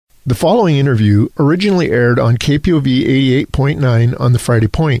The following interview originally aired on KPOV 88.9 on the Friday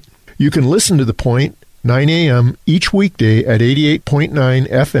Point. You can listen to The Point 9 a.m. each weekday at 88.9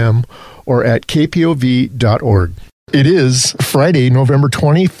 FM or at kpov.org. It is Friday, November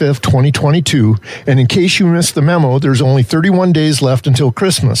 25th, 2022, and in case you missed the memo, there's only 31 days left until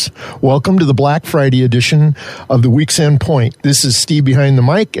Christmas. Welcome to the Black Friday edition of the Week's End Point. This is Steve behind the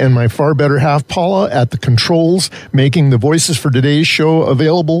mic and my far better half, Paula, at the controls, making the voices for today's show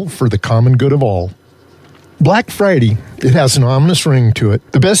available for the common good of all. Black Friday, it has an ominous ring to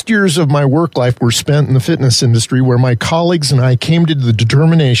it. The best years of my work life were spent in the fitness industry, where my colleagues and I came to the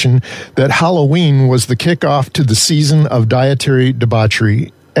determination that Halloween was the kickoff to the season of dietary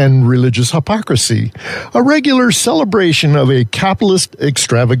debauchery and religious hypocrisy, a regular celebration of a capitalist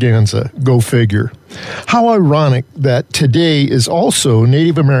extravaganza. Go figure. How ironic that today is also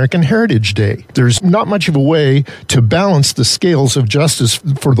Native American Heritage Day. There's not much of a way to balance the scales of justice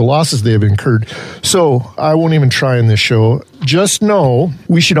for the losses they have incurred, so I won't even try in this show. Just know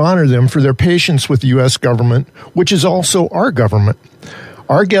we should honor them for their patience with the U.S. government, which is also our government.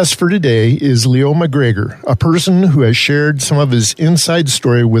 Our guest for today is Leo McGregor, a person who has shared some of his inside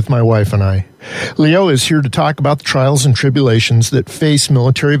story with my wife and I. Leo is here to talk about the trials and tribulations that face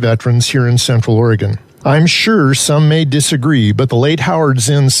military veterans here in Central Oregon. I'm sure some may disagree, but the late Howard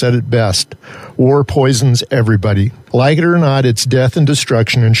Zinn said it best. War poisons everybody. Like it or not, it's death and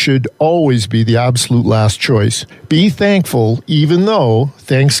destruction and should always be the absolute last choice. Be thankful, even though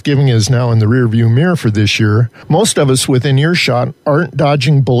Thanksgiving is now in the rearview mirror for this year, most of us within earshot aren't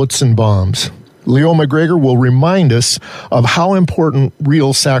dodging bullets and bombs. Leo McGregor will remind us of how important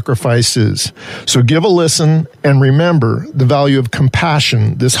real sacrifice is. So give a listen and remember the value of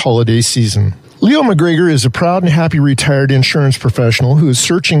compassion this holiday season. Leo McGregor is a proud and happy retired insurance professional who is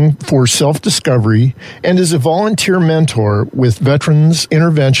searching for self-discovery and is a volunteer mentor with Veterans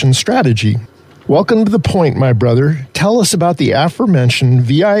Intervention Strategy. Welcome to The Point, my brother. Tell us about the aforementioned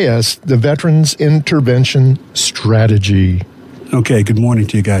VIS, the Veterans Intervention Strategy. Okay, good morning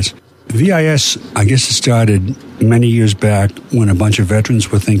to you guys. VIS, I guess it started many years back when a bunch of veterans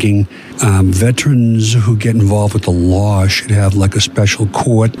were thinking veterans who get involved with the law should have like a special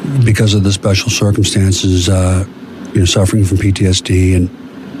court because of the special circumstances, suffering from PTSD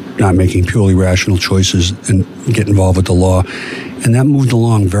and not making purely rational choices and get involved with the law. And that moved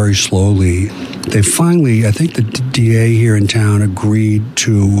along very slowly. They finally, I think the DA here in town agreed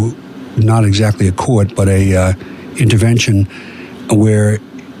to not exactly a court, but a intervention where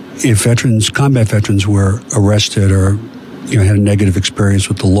if combat veterans were arrested or had a negative experience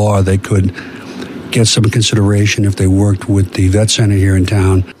with the law, they could get some consideration if they worked with the vet center here in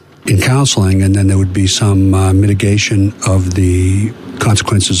town in counseling, and then there would be some mitigation of the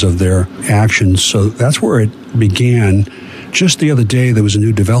consequences of their actions. So that's where it began. Just the other day, there was a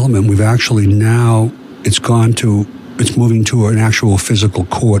new development. We've actually now, it's moving to an actual physical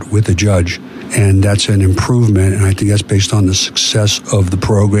court with a judge. And that's an improvement, and I think that's based on the success of the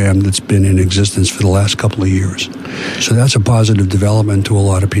program that's been in existence for the last couple of years. So that's a positive development to a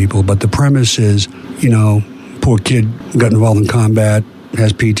lot of people. But the premise is, poor kid got involved in combat,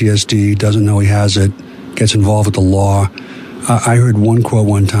 has PTSD, doesn't know he has it, gets involved with the law. I heard one quote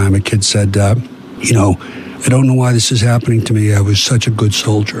one time, a kid said, I don't know why this is happening to me. I was such a good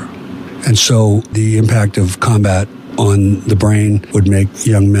soldier. And so the impact of combat on the brain would make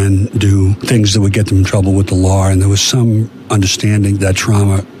young men do things that would get them in trouble with the law. And there was some understanding that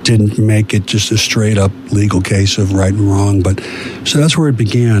trauma didn't make it just a straight up legal case of right and wrong. So that's where it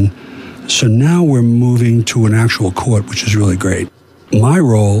began. So now we're moving to an actual court, which is really great. My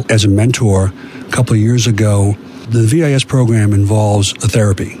role as a mentor a couple of years ago, the VIS program involves a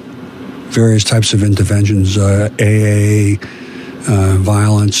therapy, various types of interventions, AA,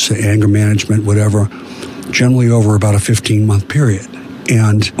 violence, anger management, whatever, generally over about a 15-month period.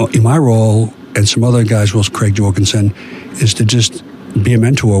 And in my role, and some other guys' roles, Craig Jorgensen, is to just be a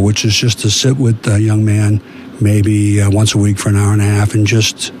mentor, which is just to sit with a young man maybe once a week for an hour and a half and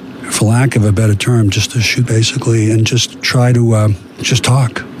just, for lack of a better term, just to shoot basically and just try to just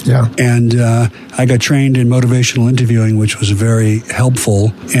talk. Yeah. And I got trained in motivational interviewing, which was very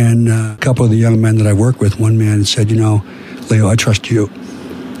helpful. And a couple of the young men that I work with, one man said, Leo, I trust you,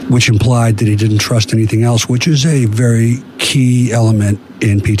 which implied that he didn't trust anything else, which is a very key element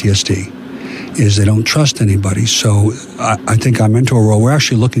in PTSD, is they don't trust anybody. So I think our mentor role, we're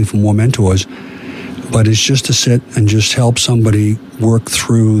actually looking for more mentors, but it's just to sit and just help somebody work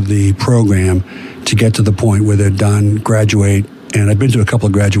through the program to get to the point where they're done, graduate, and I've been to a couple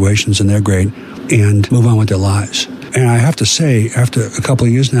of graduations and they're great, and move on with their lives. And I have to say, after a couple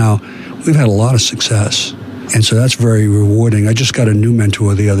of years now, we've had a lot of success. And so that's very rewarding. I just got a new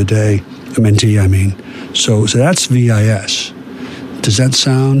mentor the other day, a mentee, I mean. So that's VIS. Does that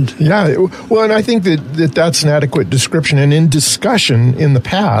sound? Yeah. Well, and I think that's an adequate description. And in discussion in the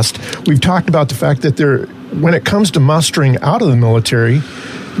past, we've talked about the fact that when it comes to mustering out of the military,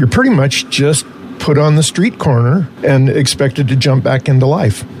 you're pretty much just put on the street corner and expected to jump back into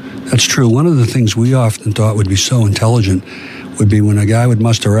life. That's true. One of the things we often thought would be so intelligent would be when a guy would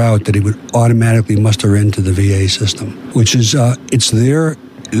muster out that he would automatically muster into the VA system, which is, it's there.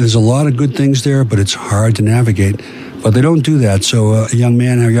 There's a lot of good things there, but it's hard to navigate. But they don't do that. So a young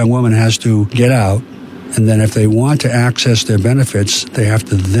man or a young woman has to get out, and then if they want to access their benefits, they have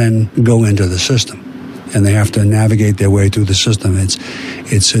to then go into the system, and they have to navigate their way through the system.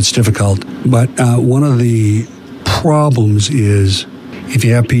 It's difficult. But one of the problems is if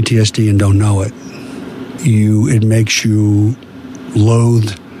you have PTSD and don't know it, it makes you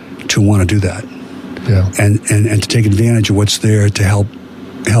loath to want to do that. Yeah. And to take advantage of what's there to help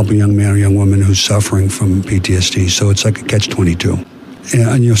a young man or young woman who's suffering from PTSD. So it's like a catch-22.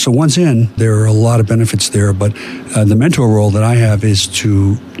 And so once in, there are a lot of benefits there, but the mentor role that I have is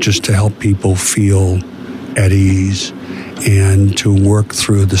to help people feel at ease and to work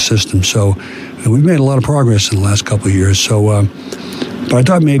through the system. So we've made a lot of progress in the last couple of years. So, but I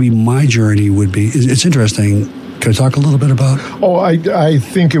thought maybe my journey would be, it's interesting. Can I talk a little bit about it? Oh, I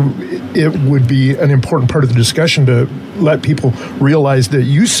think it would be an important part of the discussion to let people realize that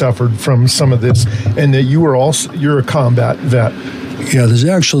you suffered from some of this and that you're a combat vet. Yeah, there's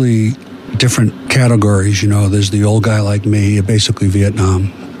actually different categories. There's the old guy like me, basically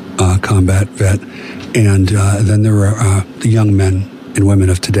Vietnam combat vet, and then there are the young men and women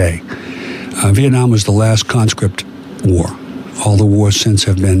of today. Vietnam was the last conscript war. All the wars since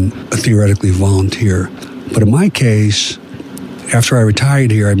have been theoretically volunteer. But in my case, after I retired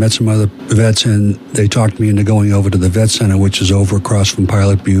here, I met some other vets, and they talked me into going over to the Vet Center, which is over across from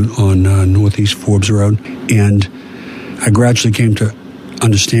Pilot Butte on Northeast Forbes Road. And I gradually came to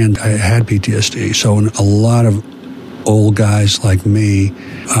understand I had PTSD. So a lot of old guys like me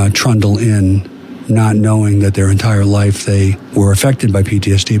trundle in not knowing that their entire life they were affected by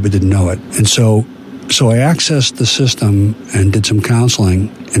PTSD but didn't know it. And so I accessed the system and did some counseling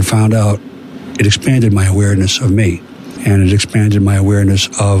and found out it expanded my awareness of me, and it expanded my awareness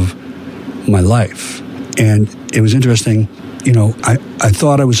of my life. And it was interesting, I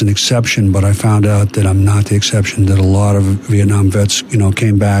thought I was an exception, but I found out that I'm not the exception, that a lot of Vietnam vets,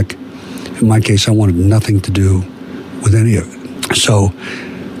 came back. In my case, I wanted nothing to do with any of it. So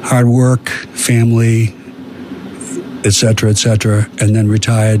hard work, family, et cetera, and then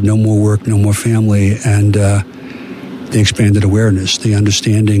retired, no more work, no more family, and the expanded awareness, the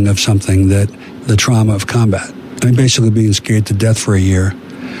understanding of something that the trauma of combat. Basically being scared to death for a year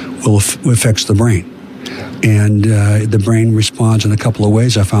affects the brain. And the brain responds in a couple of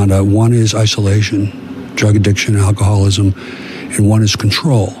ways, I found out. One is isolation, drug addiction, alcoholism, and one is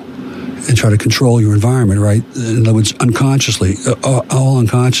control. And try to control your environment, right? In other words, unconsciously, all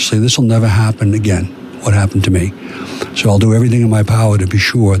unconsciously, this will never happen again, what happened to me. So I'll do everything in my power to be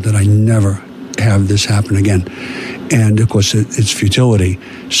sure that I never have this happen again. And, of course, it's futility.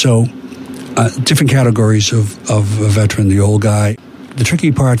 So different categories of a veteran, the old guy. The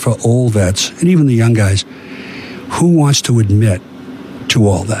tricky part for old vets, and even the young guys, who wants to admit to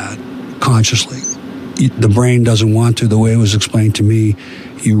all that consciously? The brain doesn't want to. The way it was explained to me,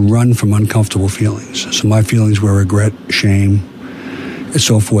 you run from uncomfortable feelings. So my feelings were regret, shame, and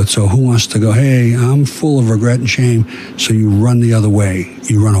so forth. So who wants to go, hey, I'm full of regret and shame. So you run the other way.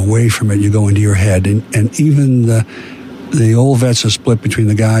 You run away from it. You go into your head. And even the old vets are split between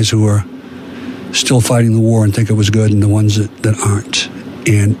the guys who are still fighting the war and think it was good and the ones that aren't.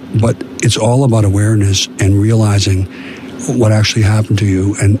 But it's all about awareness and realizing what actually happened to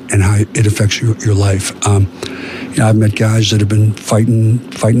you and how it affects your life. I've met guys that have been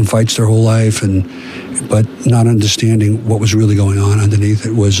fighting fights their whole life, but not understanding what was really going on underneath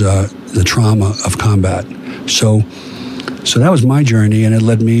it was the trauma of combat. So that was my journey, and it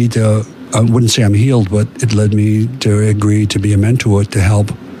led me to, I wouldn't say I'm healed, but it led me to agree to be a mentor to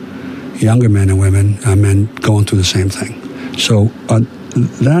help younger men and women, men going through the same thing. So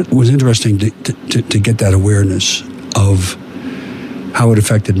that was interesting to get that awareness of how it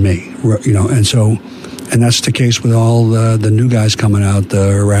affected me, and that's the case with all the new guys coming out, the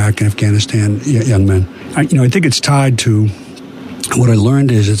Iraq and Afghanistan young men. I think it's tied to, what I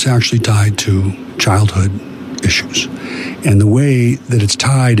learned is it's actually tied to childhood issues. And the way that it's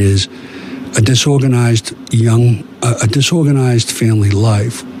tied is a disorganized family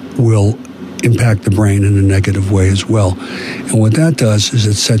life will impact the brain in a negative way as well. And what that does is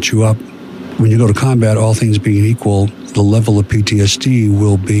it sets you up when you go to combat, all things being equal, the level of PTSD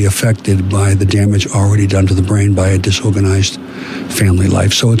will be affected by the damage already done to the brain by a disorganized family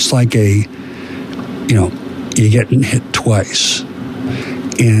life. So it's like you're getting hit twice.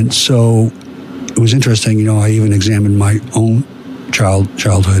 And so it was interesting, I even examined my own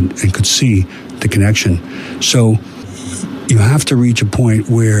childhood and could see the connection. So you have to reach a point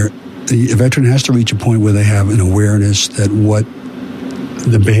where the veteran has to reach a point where they have an awareness that what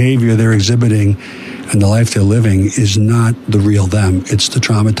the behavior they're exhibiting and the life they're living is not the real them. It's the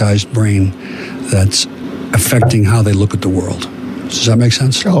traumatized brain that's affecting how they look at the world. Does that make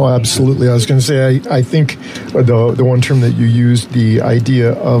sense? Oh, absolutely. I was going to say, I think the one term that you used, the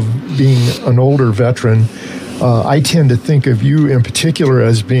idea of being an older veteran, I tend to think of you in particular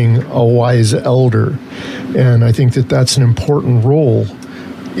as being a wise elder. And I think that that's an important role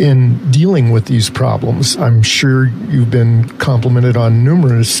in dealing with these problems. I'm sure you've been complimented on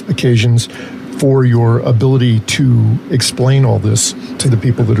numerous occasions for your ability to explain all this to the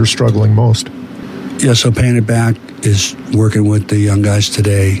people that are struggling most. Yeah, so paying it back is working with the young guys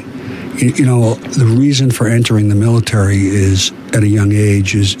today. The reason for entering the military is at a young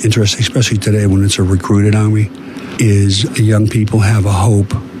age is interesting, especially today when it's a recruited army, is young people have a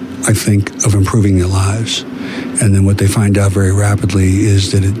hope, I think, of improving their lives. And then what they find out very rapidly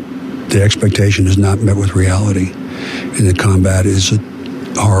is that the expectation is not met with reality. And that combat is a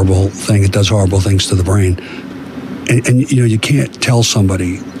horrible thing. It does horrible things to the brain. And you can't tell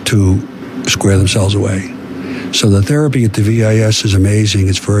somebody to square themselves away. So the therapy at the VIS is amazing.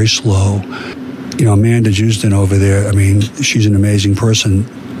 It's very slow. Amanda Justin over there, she's an amazing person.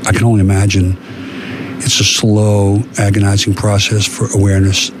 I can only imagine it's a slow, agonizing process for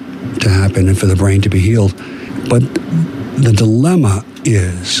awareness to happen and for the brain to be healed. But the dilemma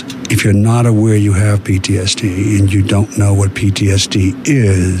is, if you're not aware you have PTSD and you don't know what PTSD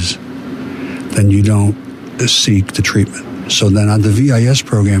is, then you don't seek the treatment. So then on the VIS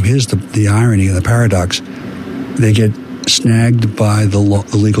program, here's the irony and the paradox. They get snagged by the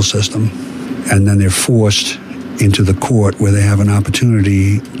legal system, and then they're forced into the court where they have an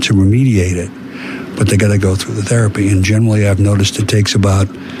opportunity to remediate it. But they got to go through the therapy. And generally, I've noticed it takes about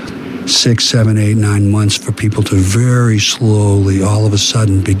 6, 7, 8, 9 months for people to very slowly, all of a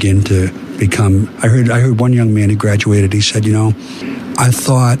sudden, begin to become. I heard one young man who graduated. He said, I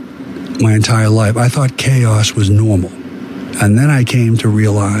thought my entire life, I thought chaos was normal. And then I came to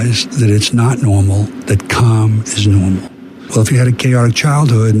realize that it's not normal, that calm is normal. Well, if you had a chaotic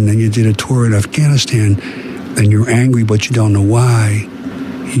childhood and then you did a tour in Afghanistan and you're angry but you don't know why,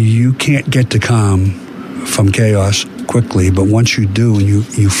 you can't get to calm from chaos quickly. But once you do and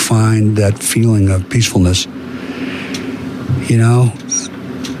you find that feeling of peacefulness,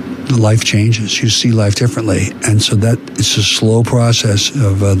 life changes. You see life differently. And so that it's a slow process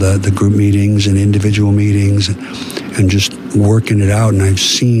of the group meetings and individual meetings and just working it out. And I've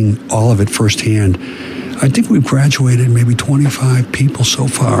seen all of it firsthand. I think we've graduated maybe 25 people so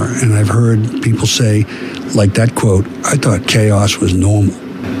far. And I've heard people say, like that quote, I thought chaos was normal.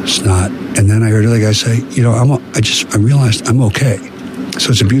 It's not. And then I heard other guys say, I realized I'm okay.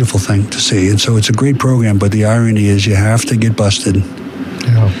 So it's a beautiful thing to see. And so it's a great program. But the irony is you have to get busted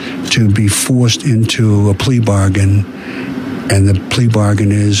to be forced into a plea bargain. And the plea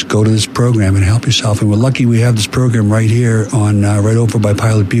bargain is go to this program and help yourself. And we're lucky we have this program right here on right over by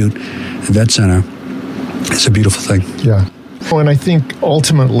Pilot Butte, the Vet Center. It's a beautiful thing. Yeah. And I think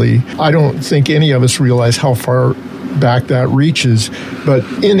ultimately, I don't think any of us realize how far back that reaches. But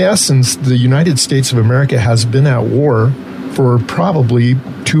in essence, the United States of America has been at war for probably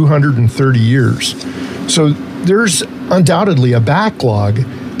 230 years. So there's undoubtedly a backlog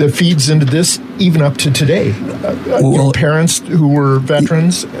that feeds into this even up to today. Parents who were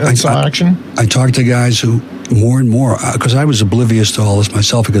veterans and saw action. I talked to guys who more and more, because I was oblivious to all this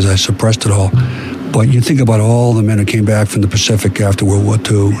myself because I suppressed it all. But you think about all the men who came back from the Pacific after World War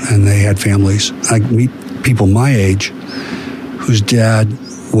II and they had families. I meet people my age whose dad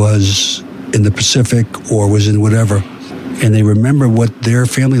was in the Pacific or was in whatever, and they remember what their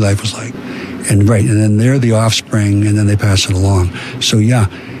family life was like. And then they're the offspring, and then they pass it along. So yeah,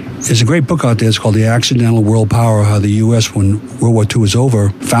 there's a great book out there. It's called The Accidental World Power, how the U.S., when World War II was over,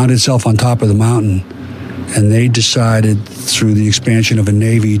 found itself on top of the mountain. And they decided through the expansion of a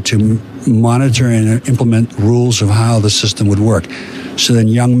Navy to monitor and implement rules of how the system would work. So then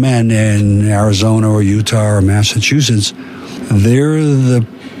young men in Arizona or Utah or Massachusetts, they're the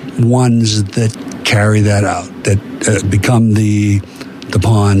ones that carry that out, that become the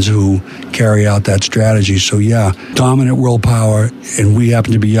pawns who carry out that strategy. So yeah, dominant world power, and we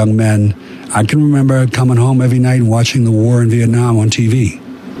happen to be young men. I can remember coming home every night and watching the war in Vietnam on TV.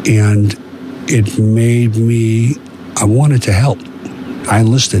 And it made me, I wanted to help. I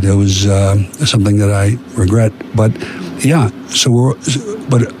enlisted. It was something that I regret. But yeah,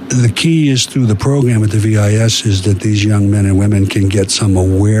 but the key is through the program at the VIS is that these young men and women can get some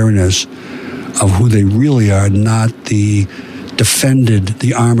awareness of who they really are, not the defended,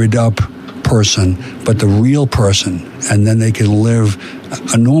 the armored up person, but the real person. And then they can live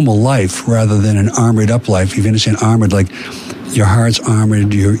a normal life rather than an armored up life. If you understand armored, like your heart's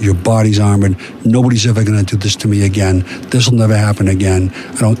armored, your body's armored. Nobody's ever going to do this to me again. This will never happen again.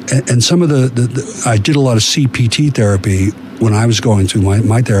 And some of I did a lot of CPT therapy when I was going through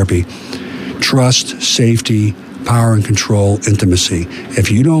my therapy. Trust, safety, power and control, intimacy.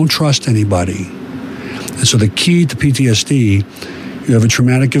 If you don't trust anybody, and so the key to PTSD, you have a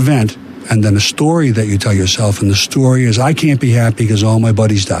traumatic event and then a story that you tell yourself, and the story is, I can't be happy because all my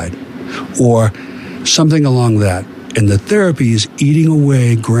buddies died, or something along that. And the therapy is eating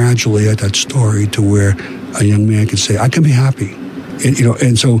away gradually at that story to where a young man can say, I can be happy.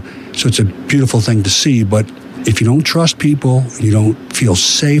 And so it's a beautiful thing to see. But if you don't trust people, you don't feel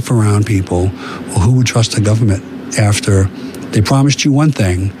safe around people, well, who would trust the government after they promised you one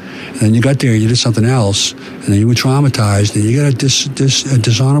thing, and then you got there, you did something else, and then you were traumatized, and you got a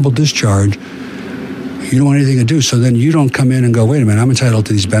dishonorable discharge. You don't want anything to do. So then you don't come in and go, wait a minute, I'm entitled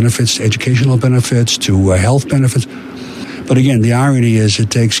to these benefits, to educational benefits, to health benefits. But again, the irony is it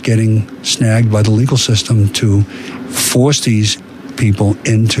takes getting snagged by the legal system to force these people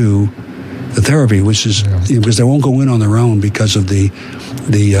into the therapy, which is because they won't go in on their own because of and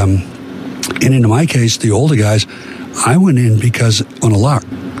in my case, the older guys, I went in because on a lark.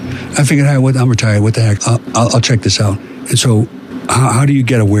 I figured, I'm retired, what the heck, I'll check this out. And so how do you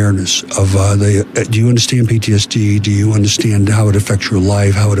get awareness of do you understand PTSD? Do you understand how it affects your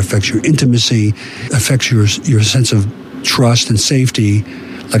life, how it affects your intimacy, affects your sense of trust and safety?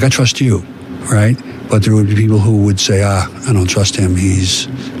 Like, I trust you, right? But there would be people who would say, I don't trust him. He's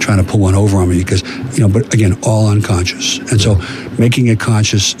trying to pull one over on me because, but again, all unconscious. And so making it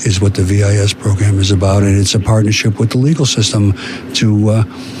conscious is what the VIS program is about. And it's a partnership with the legal system to,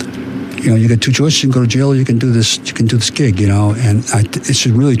 you got two choices. You can go to jail or you can do this gig, and it's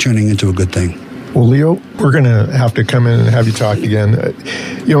really turning into a good thing. Well, Leo, we're going to have to come in and have you talk again.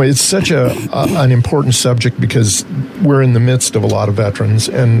 It's such an important subject because we're in the midst of a lot of veterans,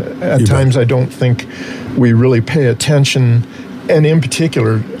 and at times I don't think we really pay attention. And in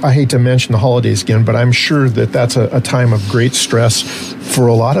particular, I hate to mention the holidays again, but I'm sure that that's a time of great stress for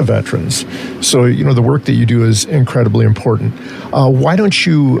a lot of veterans. So, the work that you do is incredibly important. Why don't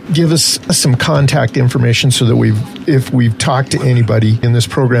you give us some contact information so that if we've talked to anybody in this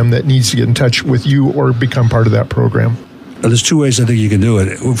program that needs to get in touch with you or become part of that program? There's two ways I think you can do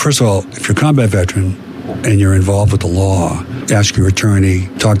it. First of all, if you're a combat veteran and you're involved with the law, ask your attorney,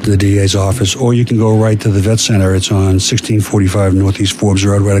 talk to the DA's office, or you can go right to the Vet Center. It's on 1645 Northeast Forbes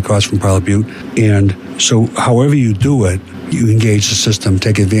Road, right across from Pilot Butte. And so however you do it, you engage the system,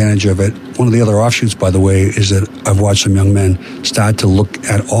 take advantage of it. One of the other offshoots, by the way, is that I've watched some young men start to look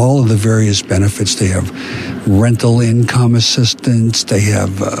at all of the various benefits. They have rental income assistance, they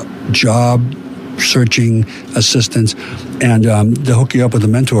have job searching assistance, and they'll hook you up with a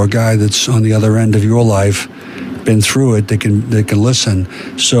mentor, a guy that's on the other end of your life, been through it, they can listen.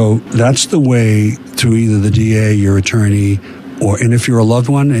 So that's the way through either the DA, your attorney, and if you're a loved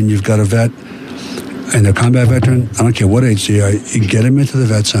one and you've got a vet and they're a combat veteran, I don't care what age they are, you get them into the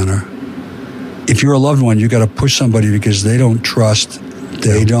Vet Center. If you're a loved one, you got to push somebody because they don't trust,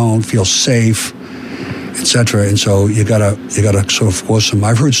 they don't feel safe, etc. And so you gotta sort of force them.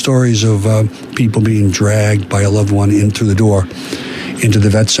 I've heard stories of people being dragged by a loved one in through the door into the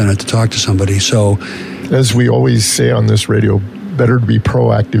Vet Center to talk to somebody. So, as we always say on this radio, better to be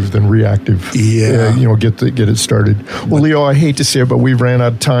proactive than reactive. Yeah. Get it started. Well, Leo, I hate to say it, but we've ran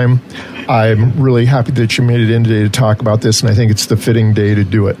out of time. I'm really happy that you made it in today to talk about this, and I think it's the fitting day to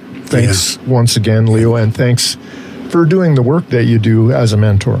do it. Thanks once again, Leo, and thanks for doing the work that you do as a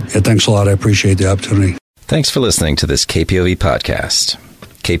mentor. Yeah, thanks a lot. I appreciate the opportunity. Thanks for listening to this KPOV podcast.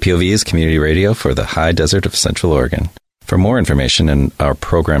 KPOV is community radio for the high desert of Central Oregon. For more information and our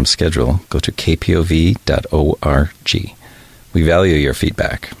program schedule, go to kpov.org. We value your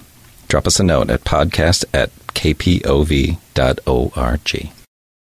feedback. Drop us a note at podcast@kpov.org.